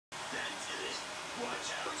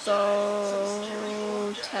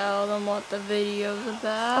So tell them what the video's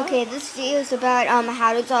about. Okay, this video is about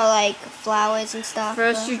how to draw like flowers and stuff.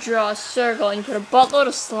 First you draw a circle and you put a buttload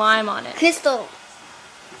of slime on it. Crystal.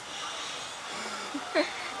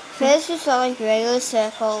 First you draw like regular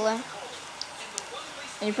circle. And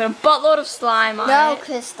you put a buttload of slime on it. No,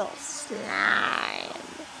 Crystal. Slime.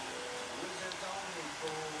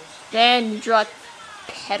 Then you draw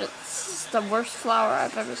petals. It's the worst flower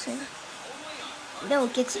I've ever seen. No,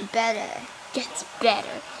 it gets better. Gets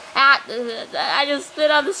better. Ah, I just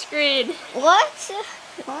spit on the screen. What?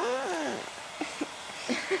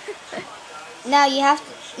 Now you have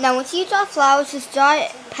to. Now once you draw flowers, just draw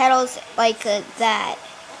petals like that.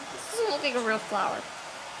 This doesn't look like a real flower.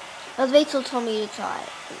 That's Rachel told me to draw it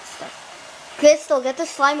and stuff. Crystal, get the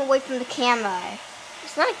slime away from the camera.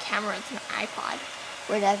 It's not a camera, it's an iPod.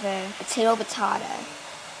 Whatever. Potato potato.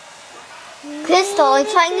 Crystal, I'm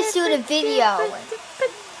trying to shoot a video.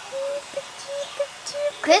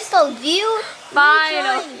 Crystal, do you?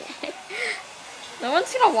 Fine. No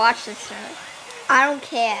one's gonna watch this show. I don't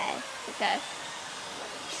care. Okay.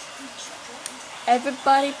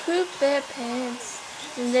 Everybody pooped their pants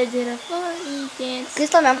and they did a funny dance.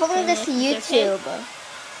 Crystal, I'm putting this to YouTube.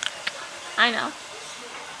 I know.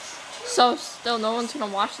 So still, no one's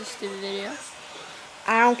gonna watch this stupid video.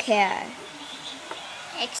 I don't care.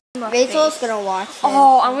 Eczema Rachel's face. gonna watch it.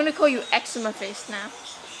 Oh, I'm gonna call you eczema face now.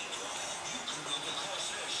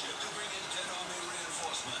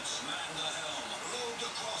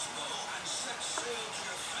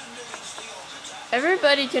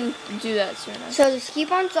 Everybody can do that soon. So just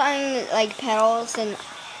keep on drawing like petals and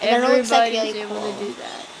then it looks like really able cool. to do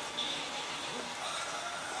that.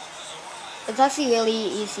 It's actually really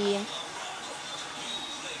easy.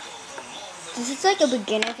 This is like a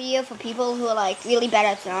beginner video for people who are like really bad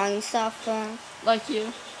at drawing stuff. Like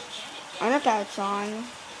you. I'm not bad at drawing.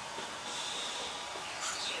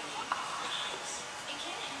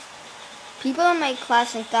 People in my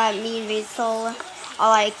class think that me and Rachel are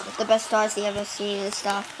like the best stars they ever seen and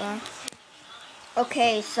stuff.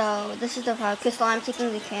 Okay, so this is the part. Crystal, I'm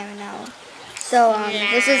taking the camera now. So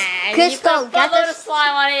this is Crystal. Get the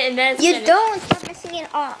slime on it and then you don't stop messing it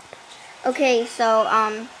up. Okay, so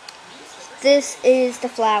this is the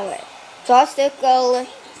flower. Draw a circle,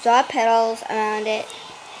 draw petals around it.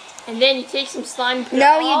 And then you take some slime and put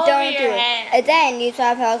No, it you all don't over do your it. hand. And then you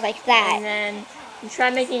draw petals like that. And then you try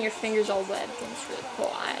making your fingers all webbed, and it's really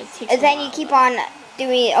cool. And then you keep on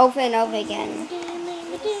doing it over and over again.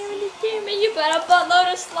 You put a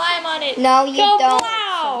buttload of slime on it. No, you don't.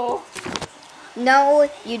 Wow. No,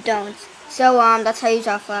 you don't. So that's how you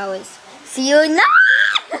draw flowers. See you no.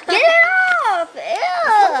 Get it off.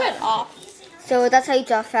 Ew. Get off. So that's how you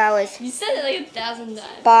draw flowers. You said it like 1,000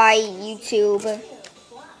 times. By YouTube.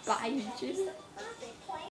 By YouTube.